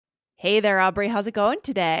Hey there, Aubrey. How's it going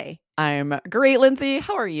today? I'm great, Lindsay.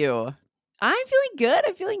 How are you? I'm feeling good.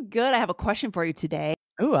 I'm feeling good. I have a question for you today.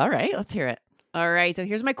 Ooh, all right. Let's hear it. All right. So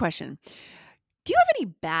here's my question. Do you have any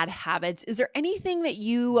bad habits? Is there anything that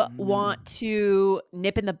you want Mm. to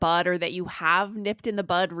nip in the bud or that you have nipped in the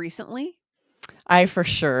bud recently? I for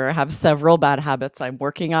sure have several bad habits I'm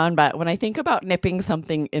working on, but when I think about nipping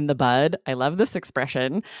something in the bud, I love this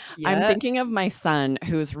expression. I'm Yes. thinking of my son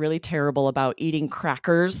who's really terrible about eating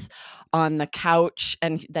crackers on the couch,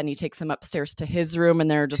 and then he takes them upstairs to his room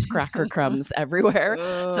and there are just cracker crumbs everywhere.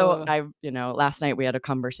 So Oh. last night we had a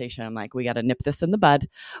conversation. I'm like, we got to nip this in the bud.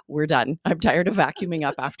 We're done. I'm tired of vacuuming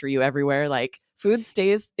up after you everywhere. Like, food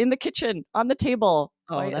stays in the kitchen on the table.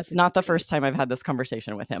 Oh, It's that's not the interesting. first time I've had this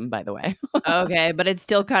conversation with him, by the way. Okay, but it's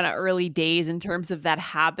still kinda early days in terms of that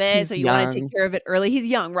habit, He's so you wanna take young. care of it early. He's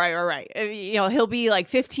young, right, right, right. He'll be, like,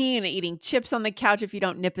 15 eating chips on the couch if you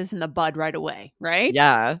don't nip this in the bud right away, right?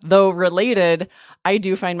 Yeah, though related, I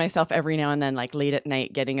do find myself every now and then, like, late at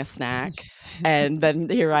night getting a snack, and then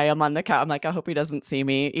here I am on the couch. I'm like, "I hope he doesn't see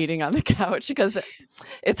me eating on the couch," because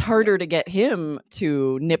it's harder to get him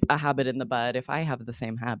to nip a habit in the bud if I have the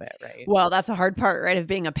same habit, right? Well, that's the hard part, right, of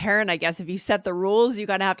being a parent, I guess. If you set the rules, you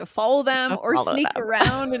gotta have to follow them I or follow sneak them.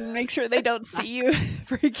 around and make sure they don't see you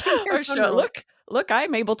breaking your Or own show rules. look,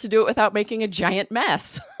 I'm able to do it without making a giant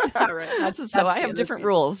mess. All right, So that's I the have other different piece.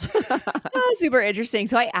 rules. Oh, super interesting.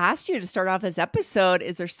 So I asked you to start off this episode,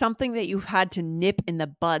 is there something that you've had to nip in the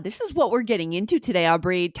bud? This is what we're getting into today,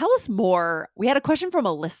 Aubrey. Tell us more. We had a question from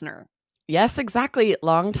a listener. Yes, exactly.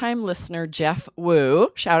 Longtime listener Jeff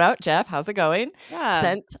Wu, shout out Jeff, how's it going? Yeah.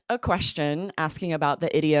 Sent a question asking about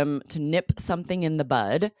the idiom to nip something in the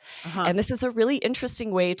bud. Uh-huh. And this is a really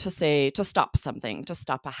interesting way to say to stop something, to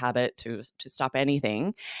stop a habit, to stop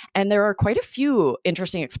anything. And there are quite a few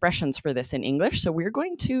interesting expressions for this in English, so we're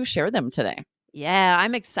going to share them today. Yeah,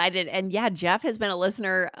 I'm excited. And yeah, Jeff has been a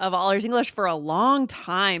listener of All Ears English for a long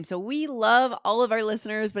time. So we love all of our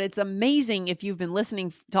listeners, but it's amazing if you've been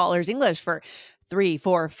listening to All Ears English for 3,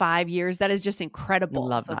 4, 5 years. That is just incredible.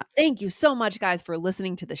 Love So that. thank you so much, guys, for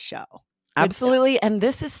listening to the show. Good stuff. Absolutely. And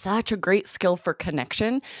this is such a great skill for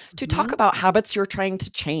connection to talk Mhm. about habits you're trying to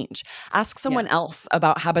change. Ask Yeah. someone else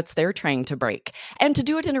about habits they're trying to break and to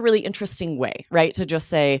do it in a really interesting way, right? To just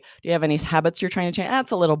say, do you have any habits you're trying to change?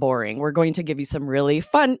 That's a little boring. We're going to give you some really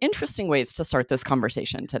fun, interesting ways to start this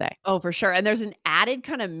conversation today. Oh, for sure. And there's an added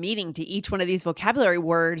kind of meaning to each one of these vocabulary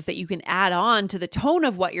words that you can add on to the tone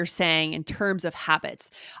of what you're saying in terms of habits.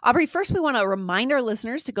 Aubrey, first, we want to remind our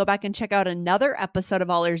listeners to go back and check out another episode of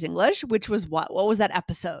All Ears English, which was what? What was that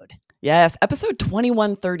episode? Yes, episode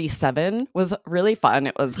 2137 was really fun.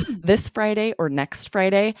 It was this Friday or next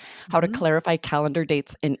Friday, how to Mhm. clarify calendar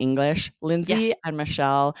dates in English. Lindsay Yes. and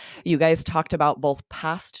Michelle, you guys talked about both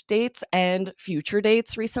past dates and future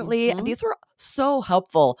dates recently. Mhm. These were so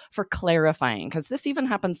helpful for clarifying because this even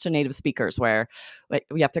happens to native speakers where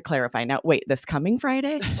we have to clarify now, wait, this coming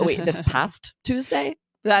Friday? Oh, wait, this past Tuesday?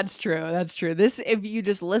 That's true. That's true. This, if you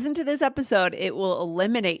just listen to this episode, it will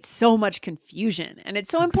eliminate so much confusion. And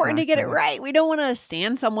it's so important to get it Exactly. right. We don't want to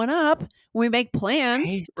stand someone up when we make plans,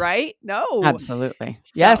 Right. right? No. Absolutely.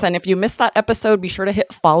 Yes, So, and if you missed that episode, be sure to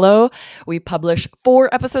hit follow. We publish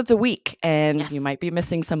 4 episodes a week, and you yes. might be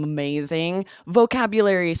missing some amazing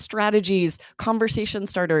vocabulary, strategies, conversation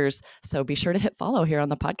starters. So be sure to hit follow here on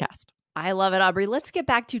the podcast. I love it, Aubrey. Let's get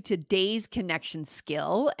back to today's connection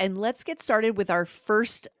skill and let's get started with our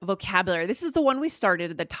first vocabulary. This is the one we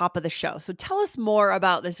started at the top of the show. So tell us more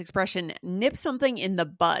about this expression, nip something in the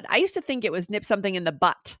bud. I used to think it was nip something in the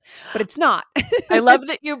butt, but it's not. I love It's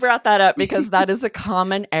that you brought that up because that is a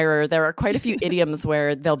common error. There are quite a few idioms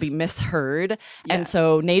where they'll be misheard. And yeah,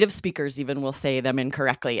 so native speakers even will say them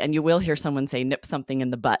incorrectly. And you will hear someone say nip something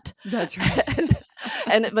in the butt. that's right.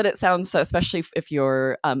 But it sounds so, especially if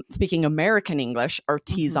you're speaking American English, our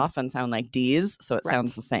T's Mhm. often sound like D's, so it Right.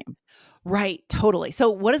 sounds the same. Right. Totally. So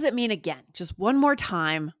what does it mean again? Just one more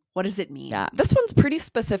time. What does it mean? Yeah, this one's pretty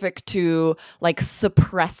specific to like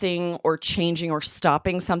suppressing or changing or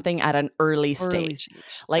stopping something at an early Early stage.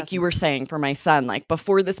 stage. Like That's you were saying for my son, like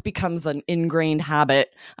before this becomes an ingrained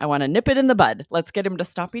habit, I want to nip it in the bud. Let's get him to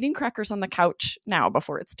stop eating crackers on the couch now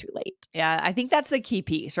before it's too late. Yeah, I think that's the key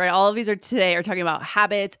piece, right? All of these are today are talking about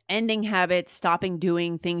habits, ending habits, stopping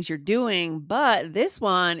doing things you're doing. But this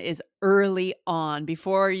one is early on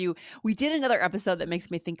before you. We did another episode that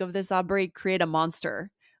makes me think of this, Aubrey, create a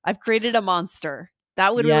monster. I've created a monster.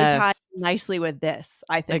 That would really tie Yes. nicely with this,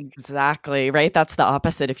 I think. Exactly, right? That's the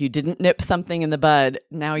opposite. If you didn't nip something in the bud,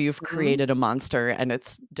 now you've Mhm. created a monster and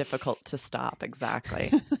it's difficult to stop.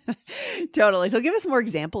 Exactly. Totally. So give us more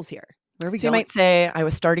examples here. Where are we So you going? might say, I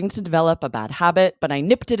was starting to develop a bad habit, but I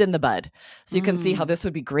nipped it in the bud. So you can see how Mm. this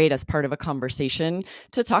would be great as part of a conversation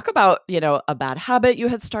to talk about, a bad habit you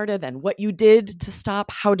had started and what you did to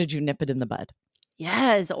stop. How did you nip it in the bud?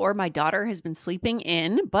 Yes, or my daughter has been sleeping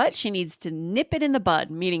in, but she needs to nip it in the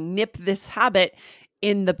bud, meaning nip this habit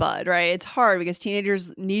in the bud, right? It's hard because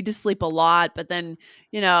teenagers need to sleep a lot, but then,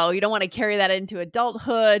 you don't want to carry that into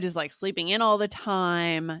adulthood, just like sleeping in all the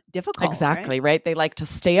time. Difficult, right? Exactly, right? They like to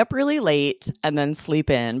stay up really late and then sleep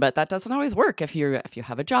in, but that doesn't always work. If you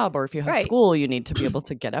have a job or if you have Right. school, you need to be able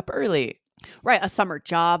to get up early. Right, a summer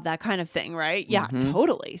job, that kind of thing, right? Yeah, Mhm.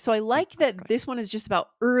 totally. So I like that Exactly. this one is just about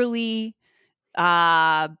early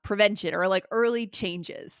prevention or like early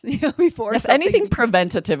changes, before Yes, something anything becomes.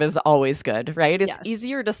 preventative is always good, right? It's Yes.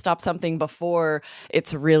 easier to stop something before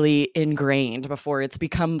it's really ingrained, before it's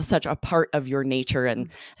become such a part of your nature, and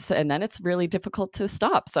then it's really difficult to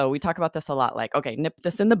stop. So we talk about this a lot, like, okay, nip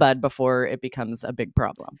this in the bud before it becomes a big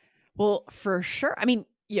problem. Well, for sure. I mean,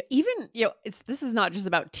 even, this is not just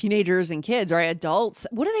about teenagers and kids, right? Adults.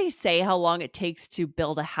 What do they say how long it takes to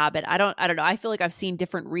build a habit? I don't know. I feel like I've seen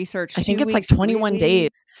different research, I think 2 it's like weeks, 3 21 days.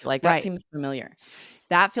 weeks. Like that Right. seems familiar.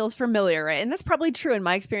 That feels familiar, right? And that's probably true in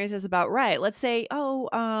my experience is about right. Let's say,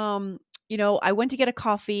 I went to get a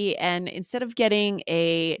coffee and instead of getting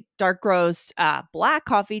a dark roast black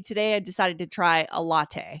coffee today, I decided to try a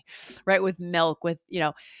latte, right? With milk,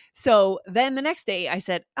 so then the next day I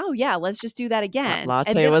said, oh yeah, let's just do that That again. And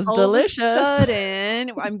latte then was all of a delicious.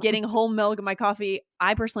 sudden I'm getting whole milk in my coffee.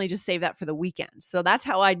 I personally just save that for the weekend. So that's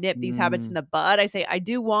how I nip these habits in Mm. the bud. I say, I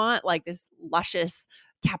do want like this luscious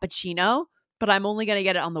cappuccino, but I'm only gonna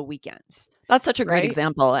get it on the weekends, That's such a great right?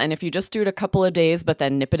 example, and if you just do it a couple of days, but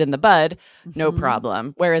then nip it in the bud, no Mhm.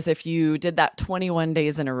 problem. Whereas if you did that 21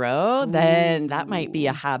 days in a row, then that might be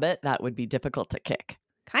a Ooh. habit that would be difficult to kick,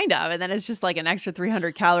 Kind of, and then it's just like an extra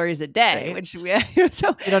 300 calories a day, right? which we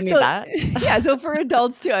so You don't need so that. yeah, so for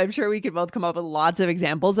adults too, I'm sure we could both come up with lots of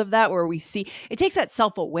examples of that where we see it takes that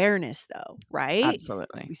self-awareness though, right?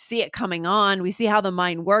 Absolutely. We see it coming on, we see how the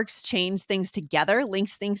mind works, chains things together,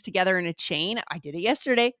 links things together in a chain. I did it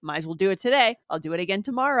yesterday, might as well do it today. I'll do it again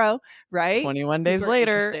tomorrow, right? 21 days Super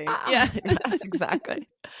later. interesting. Ah, Yeah. yes, exactly.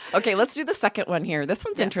 Okay, let's do the second one here. This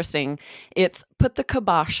one's Yeah. interesting. It's put the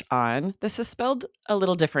kibosh on. This is spelled a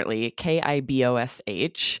little differently, Kibosh.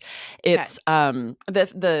 Okay. It's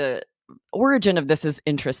the origin of this is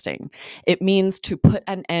interesting. It means to put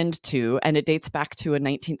an end to, and it dates back to a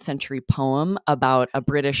 19th century poem about a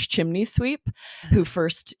British chimney sweep who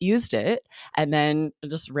first used it. And then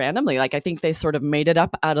just randomly, like I think they sort of made it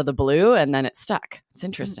up out of the blue and then it stuck. It's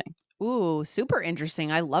interesting. Ooh, super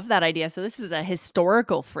interesting. I love that idea. So this is a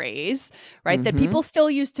historical phrase, right? That Mm-hmm. people still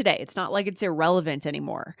use today. It's not like it's irrelevant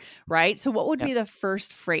anymore, right? So what would Yep. be the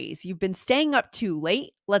first phrase? You've been staying up too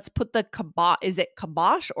late. Let's put the kibosh. Is it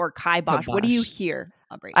kibosh or kibosh? What do you Kibosh. hear,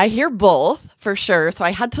 Aubrey? I hear both for sure. So I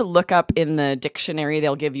had to look up in the dictionary.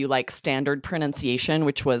 They'll give you like standard pronunciation,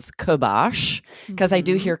 which was kibosh, because I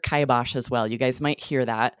do Mm-hmm. hear kibosh as well. You guys might hear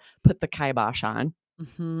that. Put the kibosh on,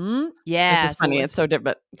 Mm-hmm. which Yeah. is So funny. let's It's so different,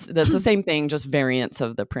 but that's the same thing, just variants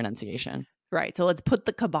of the pronunciation. right. So let's put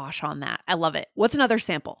the kibosh on that. I love it. What's another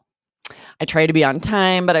sample? I try to be on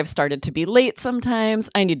time, but I've started to be late sometimes.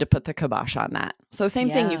 I need to put the kibosh on that. So same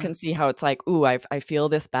thing, you Yeah. can see how it's like, ooh, I feel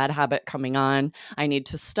this bad habit coming on. I need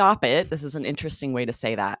to stop it. This is an interesting way to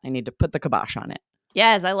say that. I need to put the kibosh on it.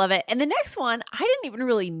 Yes, I love it. And the next one, I didn't even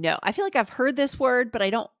really know. I feel like I've heard this word, but I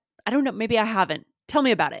don't know. Maybe I haven't. Tell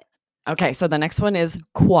me about it. Okay, so the next one is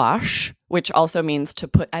quash, which also means to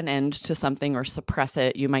put an end to something or suppress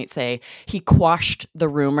it. You might say, he quashed the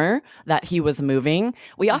rumor that he was moving.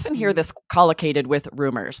 We often hear Mhm. this collocated with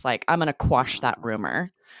rumors, like, I'm going to quash that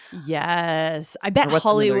rumor. Yes. I bet Or what's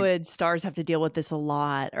another? Hollywood stars have to deal with this a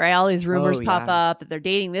lot, right? All these Oh, rumors pop yeah. up that they're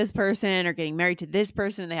dating this person or getting married to this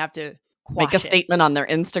person, and they have to Make a quash it. statement on their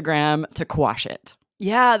Instagram to quash it.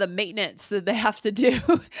 Yeah, the maintenance that they have to do.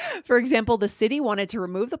 For example, the city wanted to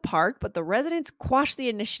remove the park, but the residents quashed the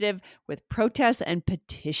initiative with protests and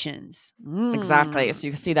petitions. Exactly. Mm. So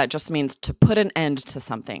you see that just means to put an end to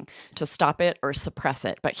something, to stop it or suppress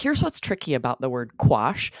it. But here's what's tricky about the word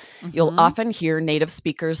quash. You'll Mhm. often hear native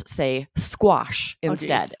speakers say squash Oh,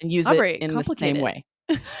 instead geez. and use it Aubrey, in the same complicated. way.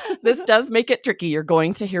 This does make it tricky. You're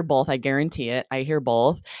going to hear both. I guarantee it. I hear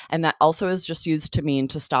both. And that also is just used to mean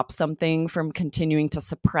to stop something from continuing to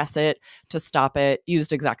suppress it, to stop it,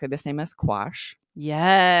 used exactly the same as quash.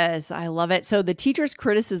 Yes, I love it. So the teacher's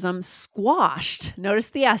criticism squashed, notice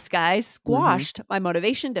the S, guys, Hmm. squashed my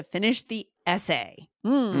motivation to finish the essay.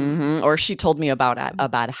 Mm. Or she told me about a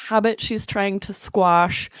bad habit she's trying to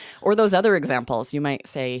squash, or those other examples. You might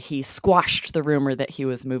say he squashed the rumor that he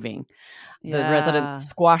was moving. The resident Yeah.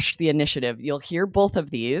 squashed the initiative. You'll hear both of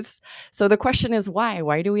these. So the question is why?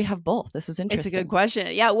 Why do we have both? This is It's a good interesting. question.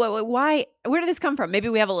 Yeah, why where did this come from? Maybe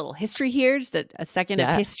we have a little history here, just a second of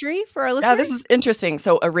Yes. history for our Yeah, this listeners? is interesting.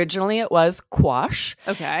 So originally it was quash,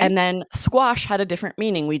 Okay. and then squash had a different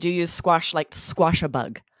meaning. We do use squash like to squash a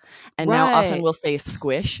bug. And now often Right. we'll say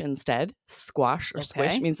squish instead. Squash or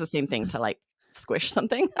squish Okay. means the same thing, to like squish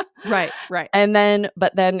something. Right, right. And then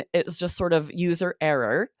but then it was just sort of user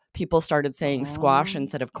error. People started saying squash Oh.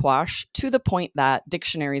 instead of quash, to the point that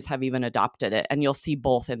dictionaries have even adopted it, and you'll see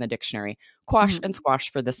both in the dictionary, quash Mhm. and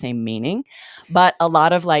squash for the same meaning. But a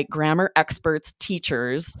lot of like grammar experts,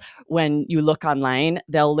 teachers, when you look online,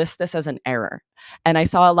 they'll list this as an error. And I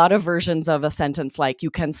saw a lot of versions of a sentence like, you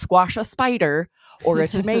can squash a spider or a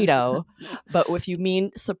tomato, but if you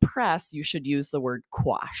mean suppress, you should use the word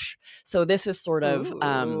quash. So this is sort of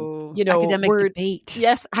Ooh, academic word. debate.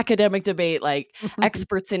 Yes, academic debate, like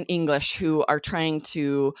experts in English who are trying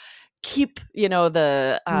to keep,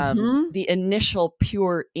 Mhm. the initial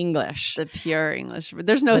pure English. The pure English.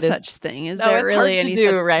 There's no But is such thing. Is No, there it's hard really to any do,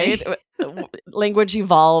 such thing? right? Language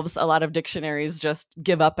evolves. A lot of dictionaries just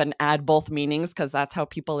give up and add both meanings because that's how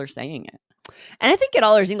people are saying it. And I think at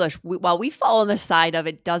All Ears English, while we fall on the side of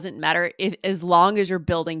it doesn't matter if as long as you're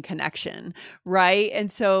building connection, right?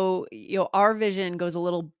 And so, our vision goes a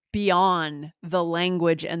little beyond the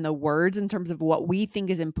language and the words in terms of what we think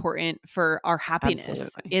is important for our happiness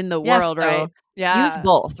Absolutely. in the Yes, world, right? so use Yeah.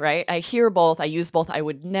 both, right? I hear both, I use both. I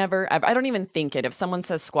would never I don't even think it. If someone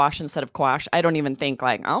says squash instead of quash, I don't even think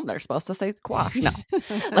like, "Oh, they're supposed to say quash." No.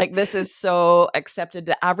 Like, this is so accepted.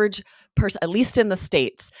 The average person, at least in the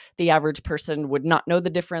States, the average person would not know the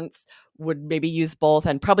difference, would maybe use both,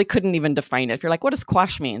 and probably couldn't even define it. If you're like, "What does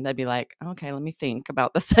quash mean?" They'd be like, "Okay, let me think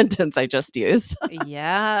about the sentence I just used."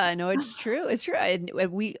 Yeah, no, it's true. It's true. And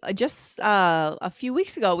we just a few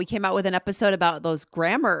weeks ago we came out with an episode about those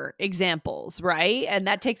grammar examples, right? And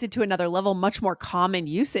that takes it to another level, much more common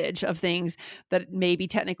usage of things that may be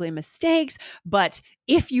technically mistakes, but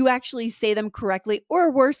if you actually say them correctly,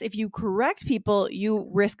 or worse, if you correct people, you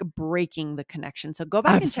risk breaking the connection. So go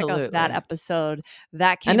back and check out that Absolutely. episode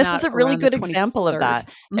that And came this is out a really around the good example of 23rd. that.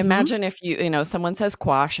 Mhm. Imagine if someone says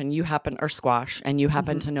quash and you happen or squash and you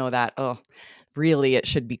happen Mhm. to know that, oh, really it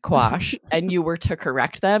should be quash, and you were to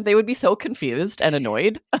correct them, they would be so confused and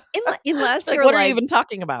annoyed. Unless Like, you're what are you like even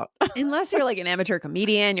talking about? Unless you're like an amateur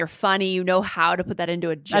comedian, you're funny, you know how to put that into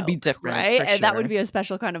a That'd be joke, different right? for And that would sure. be a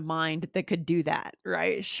special kind of mind that could do that,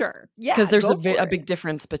 right? Sure. Yeah, Because there's go a for big it.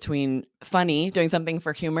 difference between funny, doing something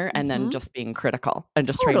for humor, and then Mhm. just being critical and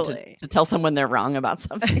just trying to Totally. to tell someone they're wrong about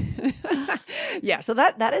something. Yeah, so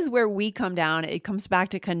that is where we come down. It comes back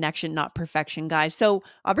to connection, not perfection, guys. So,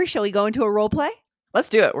 Aubrey, shall we go into a role play? Let's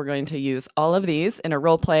do it. We're going to use all of these in a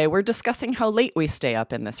role play. We're discussing how late we stay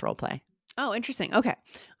up in this role play. Oh, interesting. Okay.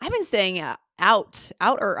 I've been staying out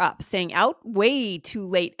or up, staying out way too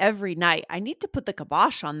late every night. I need to put the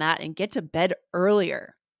kibosh on that and get to bed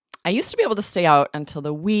earlier. I used to be able to stay out until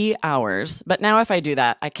the wee hours, but now if I do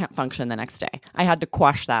that, I can't function the next day. I had to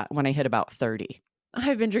quash that when I hit about 30.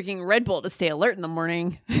 I've been drinking Red Bull to stay alert in the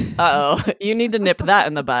morning. Uh-oh, you need to nip that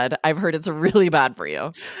in the bud. I've heard it's really bad for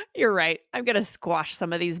you. You're right. I'm going to squash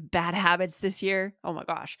some of these bad habits this year. Oh my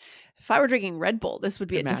gosh. If I were drinking Red Bull, this would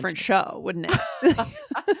be a different Imagine. show, wouldn't it?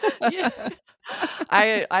 Yeah.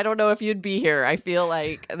 I don't know if you'd be here. I feel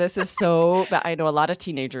like this is so but I know a lot of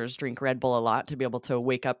teenagers drink Red Bull a lot to be able to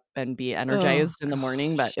wake up and be Oh energized in the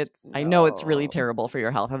morning, but gosh. I know it's really No. terrible for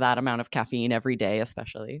your health, that amount of caffeine every day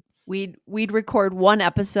especially. We'd record one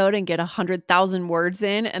episode and get 100,000 words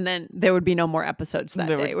in, and then there would be no more episodes that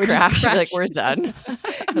They day. would We'd just crash, be like, crash. "We're done."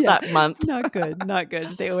 Yeah. That month. Not good. Not good.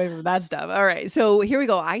 Stay away from that stuff. All right. So here we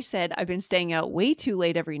go. I said I've been staying out way too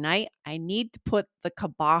late every night. I need to put the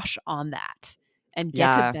kibosh on that and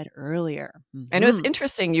get to Yeah. bed earlier. And it was Mhm.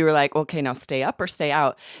 interesting, you were like, "Okay, now stay up or stay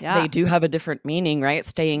out." They Yeah. do have a different meaning, right?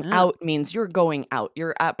 Staying Yeah. out means you're going out.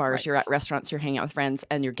 You're at bars, you're Right. at restaurants, you're hanging out with friends,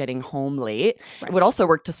 and you're getting home late. It would Right. also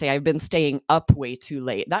work to say, "I've been staying up way too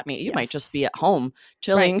late." That mean you might just Yes. be at home Right.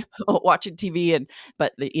 chilling, watching TV,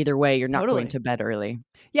 but either way, you're not going Totally. to bed early.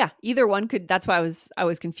 Yeah. Either one could. That's why I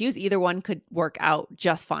was confused. Either one could work out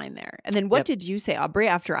just fine there. And then what Yep. did you say, Aubrey?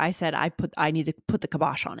 After I said I need to put the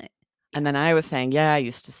kibosh on it. And then I was saying, yeah, I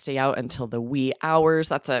used to stay out until the wee hours.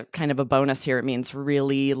 That's a kind of a bonus here. It means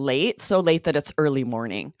really late, so late that it's early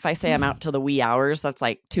morning. If I say I'm out till the wee hours, that's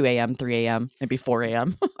like 2 a.m., 3 a.m., maybe 4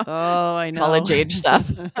 a.m. Oh, I know. College age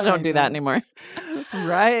stuff. I I don't do that know. anymore.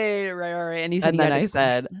 Right. And you said And you then had to I quash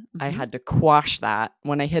said that. I Mhm. had to quash that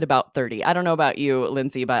when I hit about 30. I don't know about you,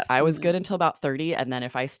 Lindsay, but I was good Mm. until about 30. And then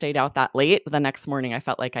if I stayed out that late, the next morning I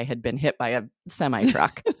felt like I had been hit by a semi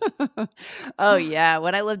truck. Oh, yeah.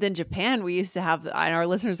 When I lived in Japan, we used to have, and our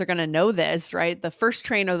listeners are going to know this, right? The first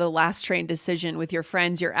train or the last train decision with your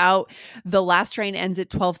friends. You're out. The last train ends at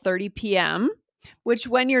 12:30 p.m., which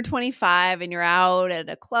when you're 25 and you're out at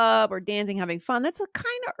a club or dancing, having fun, that's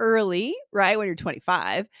kind of early, right? When you're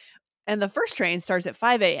 25. And the first train starts at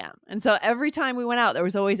 5 a.m. And so every time we went out, there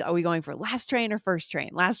was always, are we going for last train or first train?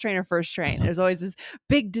 Last train or first train? There's always this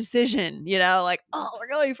big decision, like, oh, we're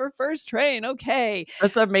going for first train. Okay.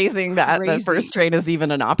 That's amazing that the first Crazy. train is even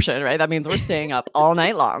an option, right? That means we're staying up all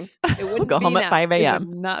night long. It We'll wouldn't go be home at now. 5 It would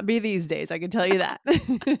a.m. not be these days. I can tell you that.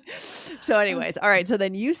 So, anyways, all right. So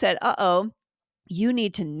then you said, you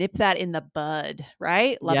need to nip that in the bud,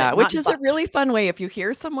 right? Love it. Yeah, which Not is a but. really fun way if you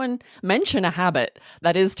hear someone mention a habit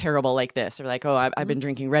that is terrible like this, or like, "Oh, I've been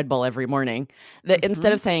drinking Red Bull every morning," that instead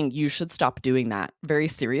Mm-hmm. of saying, "You should stop doing that," very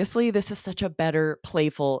seriously, this is such a better,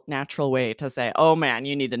 playful, natural way to say, "Oh, man,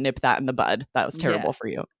 you need to nip that in the bud. That was Yeah. terrible for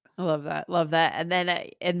you." I love that. Love that. And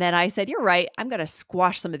then I said, "You're right. I'm gonna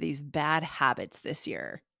squash some of these bad habits this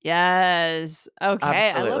year." Yes. Okay.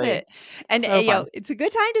 I love Absolutely. it. And So fun. it's a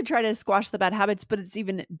good time to try to squash the bad habits, but it's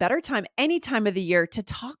even better time any time of the year to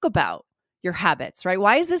talk about your habits, right?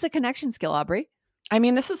 Why is this a connection skill, Aubrey? I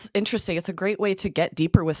mean, this is interesting. It's a great way to get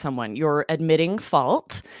deeper with someone. You're admitting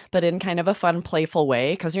fault, but in kind of a fun, playful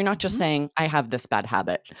way, because you're not just Mhm. saying, I have this bad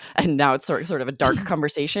habit. And now it's sort of a dark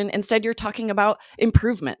conversation. Instead, you're talking about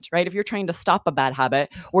improvement, right? If you're trying to stop a bad habit,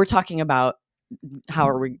 we're talking about how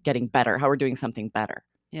are we getting better? How we're doing something better.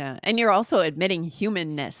 Yeah. And you're also admitting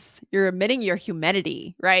humanness. You're admitting your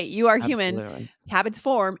humanity, right? You are human. Absolutely. Habits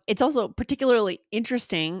form. It's also particularly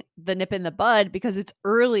interesting, the nip in the bud, because it's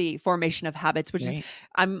early formation of habits, which is,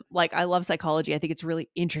 Right. I love psychology. I think it's really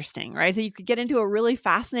interesting, right? So you could get into a really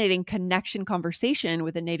fascinating connection conversation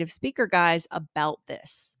with a native speaker, guys, about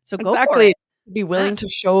this. So go for Exactly. it. Be Yeah. willing to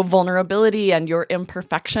show vulnerability and your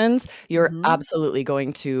imperfections. You're Mhm. absolutely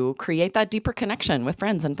going to create that deeper connection with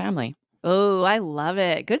friends and family. Oh, I love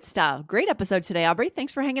it. Good stuff. Great episode today, Aubrey.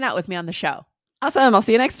 Thanks for hanging out with me on the show. Awesome. I'll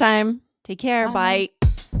see you next time. Take care. Bye. Bye.